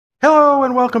Hello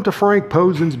and welcome to Frank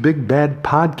Posen's Big Bad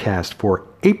Podcast for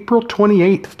April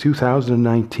 28th,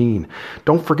 2019.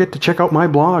 Don't forget to check out my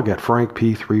blog at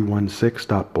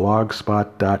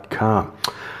frankp316.blogspot.com.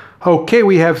 Okay,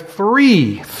 we have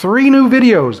three new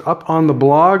videos up on the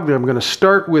blog. I'm going to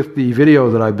start with the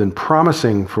video that I've been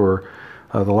promising for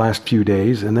the last few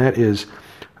days, and that is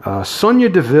Sonya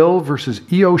Deville versus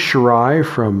Io Shirai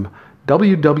from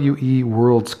WWE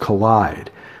Worlds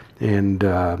Collide.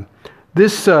 And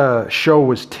this show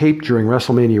was taped during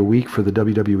WrestleMania week for the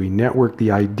WWE Network. The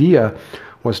idea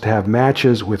was to have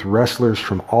matches with wrestlers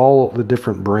from all the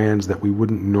different brands that we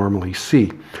wouldn't normally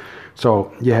see.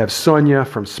 So you have Sonya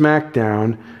from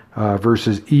SmackDown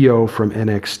versus Io from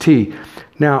NXT.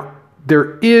 Now,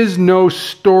 there is no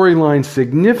storyline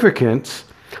significance.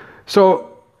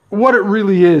 So what it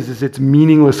really is it's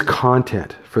meaningless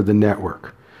content for the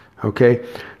network. Okay?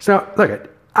 So look,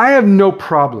 I have no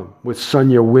problem with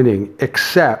Sonya winning,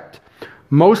 except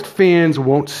most fans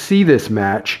won't see this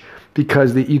match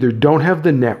because they either don't have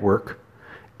the network,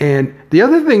 and the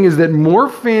other thing is that more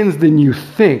fans than you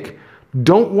think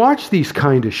don't watch these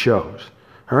kind of shows.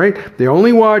 All right? They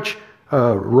only watch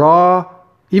Raw,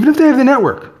 even if they have the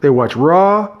network. They watch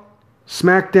Raw,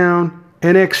 SmackDown,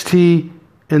 NXT,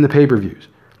 and the pay-per-views.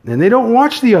 And they don't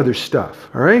watch the other stuff.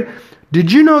 All right? Did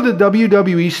you know that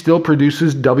WWE still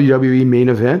produces WWE Main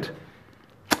Event?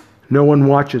 No one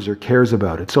watches or cares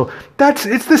about it. So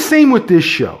it's the same with this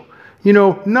show. You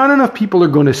know, not enough people are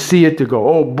going to see it to go,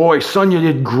 oh boy, Sonya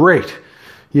did great.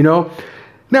 You know?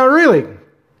 Now really,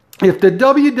 if the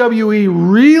WWE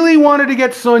really wanted to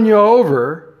get Sonya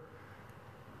over,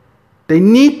 they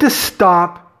need to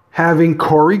stop having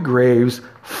Corey Graves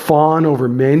fawn over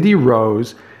Mandy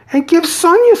Rose and give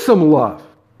Sonya some love.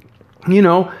 You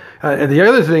know? And the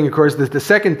other thing, of course, the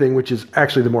second thing, which is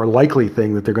actually the more likely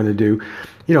thing that they're going to do,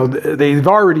 you know, they've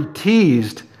already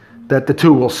teased that the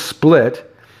two will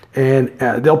split, and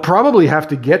they'll probably have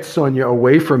to get Sonya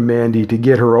away from Mandy to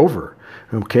get her over.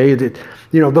 Okay,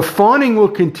 you know, the fawning will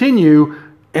continue,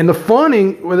 and the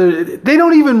fawning, they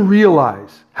don't even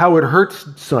realize how it hurts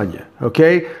Sonya.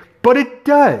 Okay, but it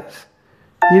does.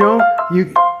 You know,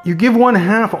 you give one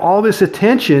half all this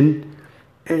attention,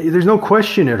 there's no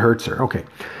question it hurts her. Okay.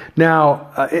 Now,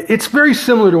 it's very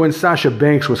similar to when Sasha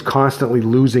Banks was constantly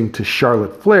losing to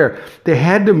Charlotte Flair. They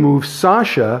had to move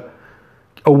Sasha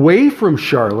away from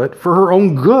Charlotte for her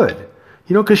own good,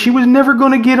 you know, because she was never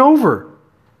going to get over.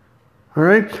 All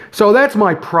right? So that's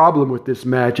my problem with this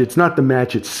match. It's not the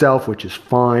match itself, which is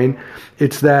fine.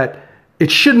 It's that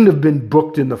it shouldn't have been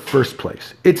booked in the first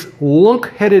place. It's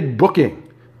lunk-headed booking,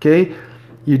 okay?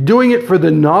 You're doing it for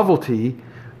the novelty,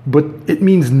 but it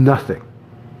means nothing,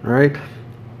 all right?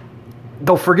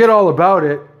 They'll forget all about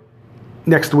it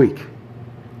next week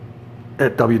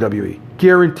at WWE.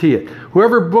 Guarantee it.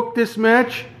 Whoever booked this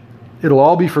match, it'll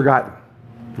all be forgotten.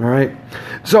 All right?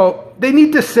 So they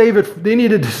need to save it. They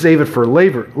needed to save it for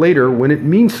later when it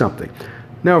means something.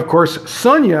 Now, of course,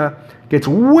 Sonya gets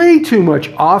way too much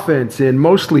offense in,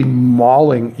 mostly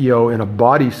mauling Io in a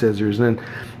body scissors. And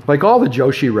like all the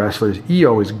Joshi wrestlers,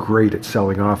 Io is great at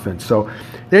selling offense. So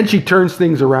then she turns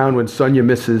things around when Sonya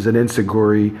misses an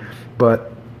enziguri.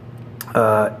 But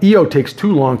Io takes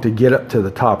too long to get up to the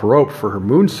top rope for her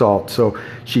moonsault, so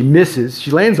she misses.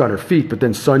 She lands on her feet, but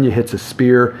then Sonya hits a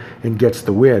spear and gets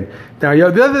the win. Now,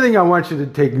 the other thing I want you to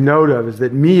take note of is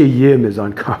that Mia Yim is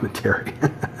on commentary,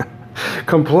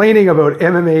 complaining about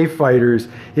MMA fighters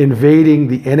invading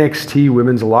the NXT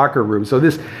women's locker room. So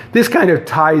this kind of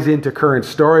ties into current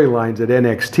storylines at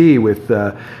NXT with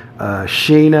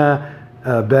Shayna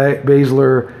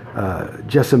Baszler,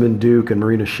 Jessamyn Duke and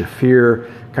Marina Shafir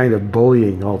kind of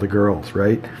bullying all the girls,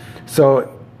 right?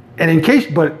 So,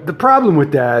 but the problem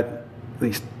with that, at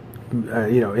least,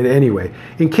 anyway,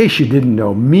 in case you didn't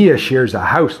know, Mia shares a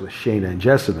house with Shayna and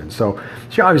Jessamyn, so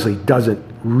she obviously doesn't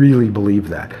really believe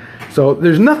that. So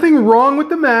there's nothing wrong with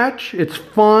the match. It's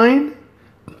fine.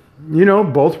 You know,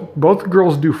 both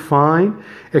girls do fine,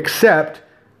 except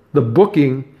the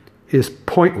booking is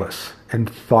pointless and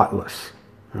thoughtless.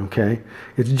 Okay,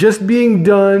 it's just being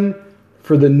done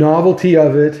for the novelty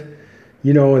of it,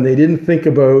 you know, and they didn't think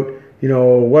about, you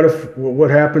know, what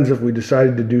happens if we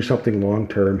decided to do something long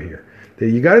term here.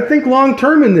 You got to think long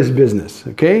term in this business,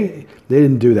 okay? They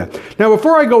didn't do that. Now,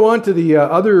 before I go on to the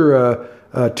other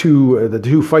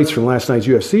two fights from last night's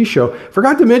UFC show,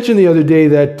 forgot to mention the other day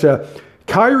that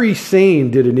Kairi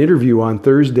Sane did an interview on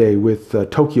Thursday with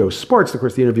Tokyo Sports. Of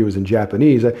course, the interview was in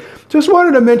Japanese. I just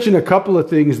wanted to mention a couple of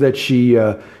things that she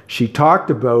talked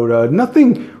about.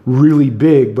 Nothing really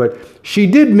big, but she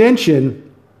did mention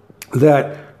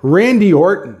that Randy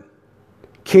Orton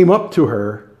came up to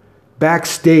her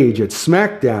backstage at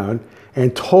SmackDown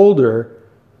and told her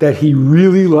that he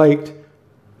really liked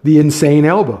the Insane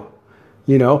Elbow,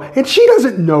 you know? And she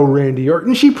doesn't know Randy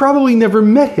Orton. She probably never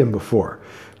met him before.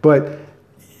 But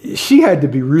she had to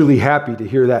be really happy to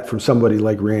hear that from somebody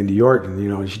like Randy Orton, you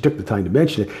know, and she took the time to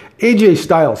mention it. AJ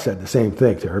Styles said the same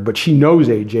thing to her, but she knows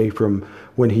AJ from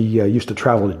when he used to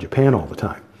travel to Japan all the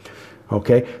time.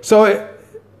 Okay? So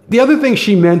the other thing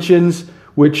she mentions,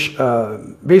 which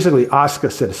basically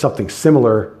Asuka said something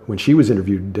similar when she was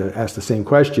interviewed, asked the same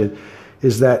question,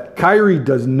 is that Kairi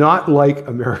does not like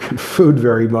American food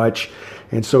very much,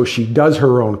 and so she does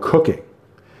her own cooking.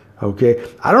 Okay,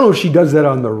 I don't know if she does that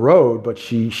on the road, but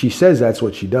she says that's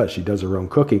what she does. She does her own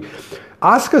cooking.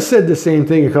 Asuka said the same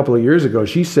thing a couple of years ago.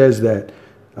 She says that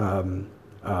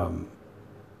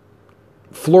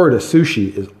Florida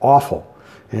sushi is awful,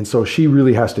 and so she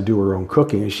really has to do her own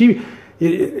cooking. And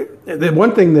the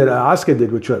one thing that Asuka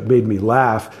did, which made me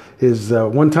laugh, is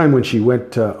one time when she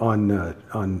went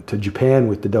on to Japan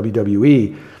with the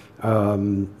WWE,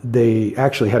 they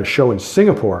actually had a show in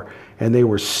Singapore. And they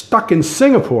were stuck in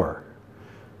Singapore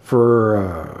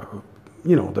for,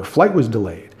 the flight was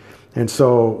delayed. And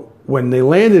so when they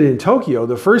landed in Tokyo,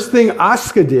 the first thing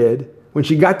Asuka did when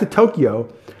she got to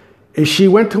Tokyo is she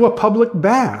went to a public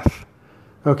bath.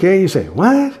 Okay, you say,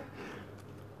 what?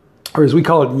 Or as we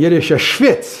call it in Yiddish, a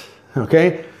schwitz.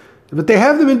 Okay? But they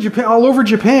have them in Japan, all over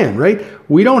Japan, right?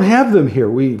 We don't have them here.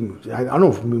 I don't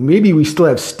know, maybe we still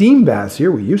have steam baths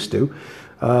here. We used to.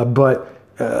 But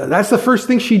that's the first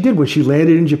thing she did when she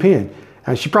landed in Japan.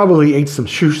 And she probably ate some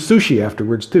sushi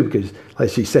afterwards too, because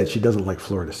like she said, she doesn't like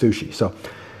Florida sushi. So,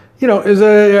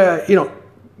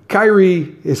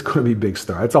 Kairi is going to be a big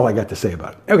star. That's all I got to say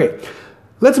about it. Okay,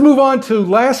 let's move on to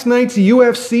last night's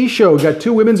UFC show. Got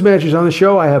 2 women's matches on the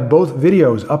show. I have both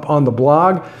videos up on the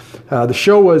blog. The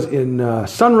show was in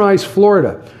Sunrise,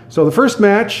 Florida. So the first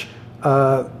match,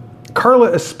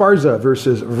 Carla Esparza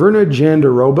versus Verna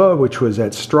Jandiroba, which was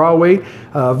at strawweight.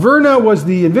 Verna was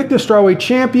the Invicta strawweight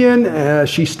champion.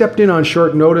 She stepped in on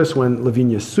short notice when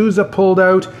Lavinia Souza pulled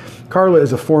out. Carla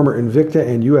is a former Invicta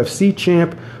and UFC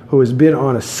champ who has been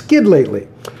on a skid lately.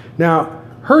 Now,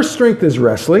 her strength is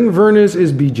wrestling. Verna's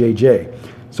is BJJ.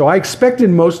 So I expected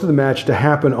most of the match to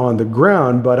happen on the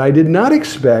ground, but I did not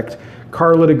expect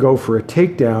Carla to go for a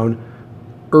takedown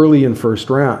early in the first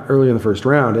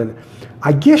round. And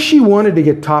I guess she wanted to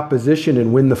get top position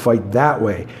and win the fight that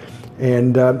way.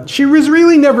 And she was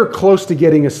really never close to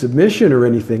getting a submission or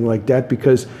anything like that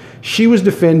because she was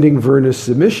defending Verna's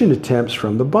submission attempts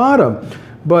from the bottom.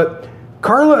 But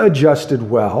Carla adjusted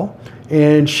well,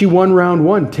 and she won round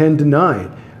 1,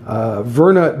 10-9.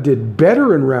 Verna did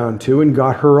better in round 2 and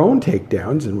got her own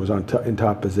takedowns and was in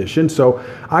top position. So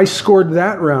I scored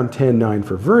that round 10-9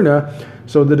 for Verna.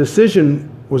 So the decision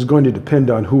was going to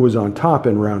depend on who was on top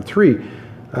in round 3,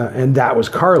 and that was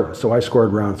Carla. So I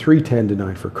scored round 3,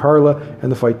 10-9 for Carla,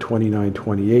 and the fight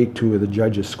 29-28. 2 of the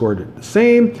judges scored it the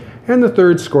same, and the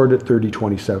third scored it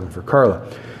 30-27 for Carla.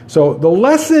 So the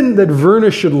lesson that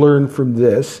Verna should learn from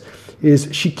this is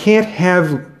she can't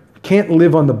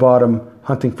live on the bottom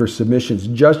hunting for submissions.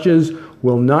 Judges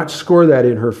will not score that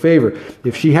in her favor.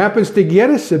 If she happens to get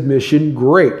a submission,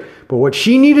 great. But what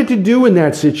she needed to do in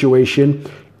that situation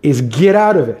is get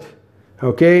out of it,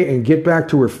 okay, and get back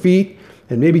to her feet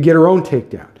and maybe get her own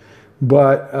takedown.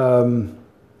 But,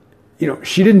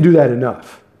 she didn't do that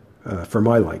enough for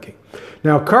my liking.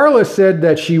 Now, Carla said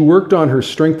that she worked on her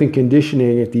strength and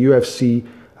conditioning at the UFC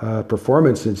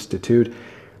Performance Institute,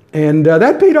 and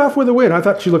that paid off with a win. I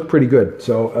thought she looked pretty good,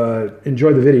 so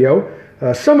enjoy the video.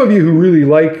 Some of you who really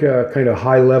like kind of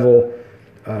high-level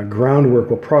groundwork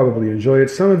will probably enjoy it.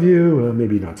 Some of you,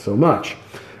 maybe not so much.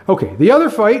 Okay, the other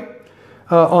fight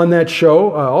on that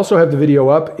show, also have the video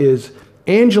up, is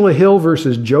Angela Hill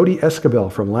versus Jody Escobar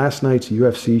from last night's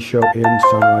UFC show in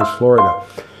Sunrise, Florida.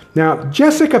 Now,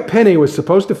 Jessica Penne was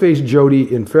supposed to face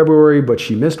Jody in February, but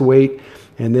she missed weight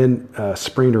and then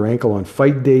sprained her ankle on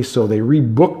fight day, so they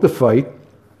rebooked the fight.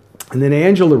 And then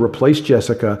Angela replaced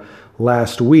Jessica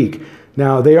last week.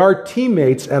 Now, they are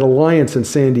teammates at Alliance in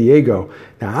San Diego.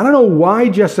 Now, I don't know why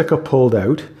Jessica pulled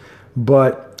out,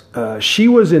 but she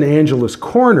was in Angela's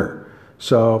corner.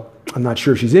 So I'm not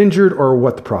sure if she's injured or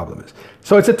what the problem is.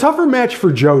 So it's a tougher match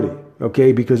for Jody,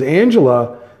 okay, because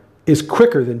Angela is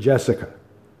quicker than Jessica.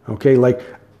 Okay, like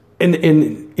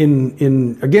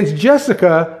in against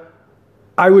Jessica,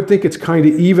 I would think it's kind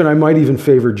of even. I might even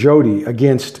favor Jody.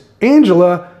 Against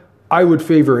Angela, I would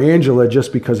favor Angela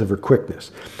just because of her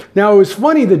quickness. Now, it was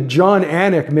funny that John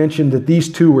Anik mentioned that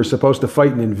these two were supposed to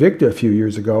fight in Invicta a few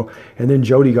years ago, and then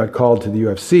Jody got called to the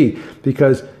UFC,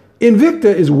 because Invicta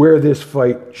is where this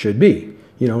fight should be.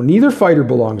 neither fighter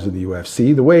belongs to the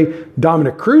UFC. The way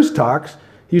Dominic Cruz talks,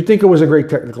 you'd think it was a great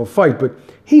technical fight, but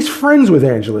he's friends with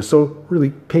Angela, so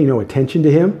really pay no attention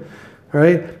to him. All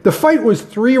right. The fight was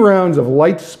 3 rounds of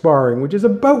light sparring, which is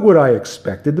about what I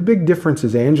expected. The big difference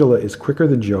is Angela is quicker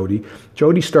than Jody.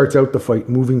 Jody starts out the fight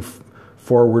moving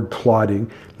forward, plodding,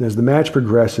 and as the match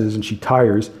progresses and she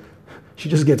tires, she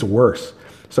just gets worse.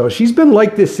 So she's been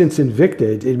like this since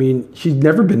Invicta. I mean, she's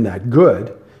never been that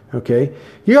good. Okay.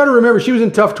 You got to remember, she was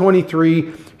in TUF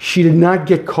 23. She did not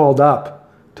get called up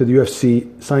to the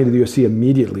UFC, signed to the UFC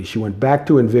immediately. She went back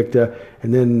to Invicta,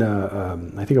 and then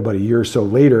I think about a year or so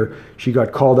later, she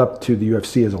got called up to the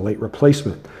UFC as a late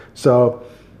replacement. So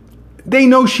they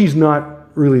know she's not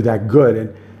really that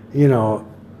good, and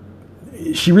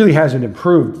she really hasn't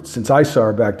improved since I saw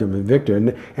her back to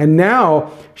Invicta, and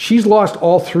now she's lost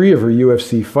all 3 of her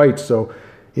UFC fights. So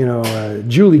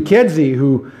Julie Kedzie,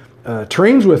 who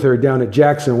trains with her down at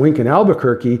Jackson Wink in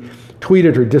Albuquerque,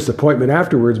 tweeted her disappointment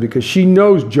afterwards because she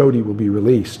knows Jody will be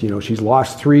released. She's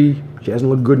lost 3. She hasn't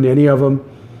looked good in any of them.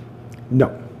 No.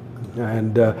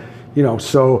 And,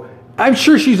 so I'm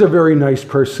sure she's a very nice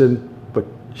person, but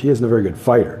she isn't a very good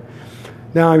fighter.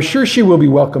 Now, I'm sure she will be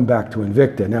welcomed back to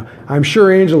Invicta. Now, I'm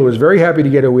sure Angela was very happy to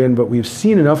get a win, but we've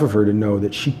seen enough of her to know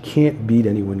that she can't beat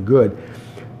anyone good.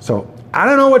 So I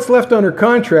don't know what's left on her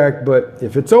contract, but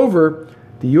if it's over,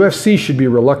 the UFC should be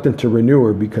reluctant to renew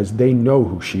her because they know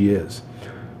who she is.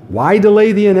 Why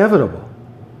delay the inevitable?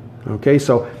 Okay,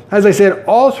 so as I said,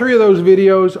 all 3 of those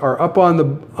videos are up on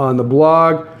the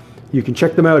blog. You can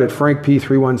check them out at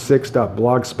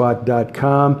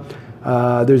frankp316.blogspot.com.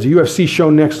 There's a UFC show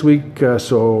next week,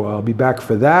 so I'll be back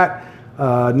for that.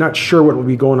 Not sure what will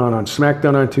be going on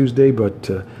SmackDown on Tuesday, but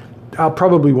I'll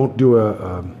probably won't do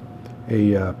a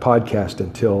podcast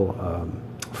until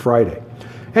Friday.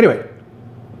 Anyway,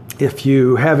 if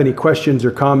you have any questions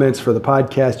or comments for the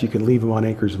podcast, you can leave them on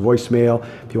Anchor's voicemail.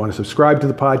 If you want to subscribe to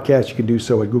the podcast, you can do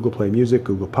so at Google Play Music,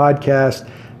 Google Podcast,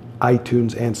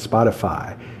 iTunes, and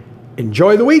Spotify.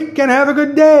 Enjoy the week and have a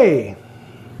good day.